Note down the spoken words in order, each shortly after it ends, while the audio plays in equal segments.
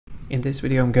In this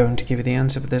video, I'm going to give you the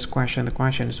answer for this question. The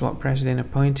question is, what president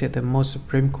appointed the most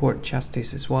Supreme Court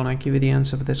justices? Well, I give you the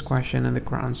answer for this question, and the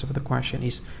correct answer for the question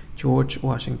is George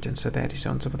Washington. So that is the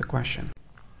answer for the question.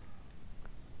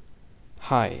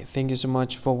 Hi, thank you so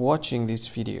much for watching this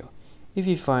video. If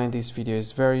you find this video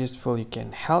is very useful, you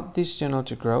can help this channel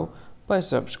to grow by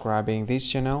subscribing this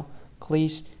channel.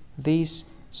 Please this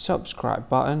subscribe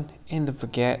button and don't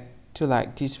forget to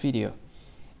like this video.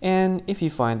 And if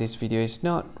you find this video is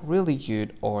not really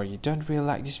good, or you don't really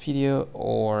like this video,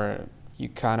 or you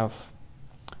kind of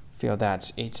feel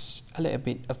that it's a little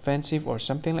bit offensive or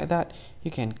something like that,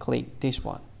 you can click this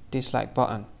one, dislike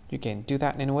button. You can do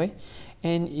that anyway.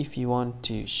 And if you want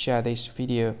to share this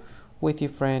video with your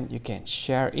friend, you can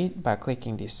share it by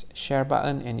clicking this share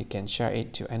button, and you can share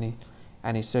it to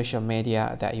any social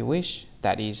media that you wish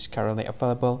that is currently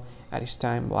available at this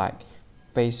time, like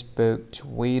Facebook,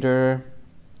 Twitter,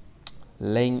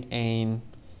 LinkedIn,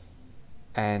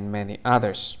 and many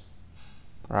others,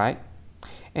 right?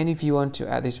 And if you want to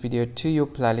add this video to your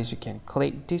playlist, you can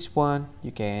click this one.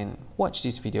 You can watch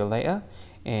this video later,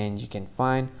 and you can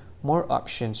find more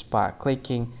options by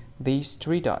clicking these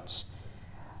three dots.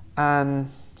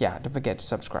 And yeah, don't forget to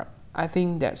subscribe. I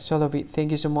think that's all of it. Thank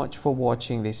you so much for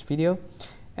watching this video,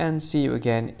 and see you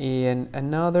again in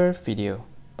another video.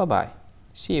 Bye bye.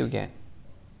 See you again.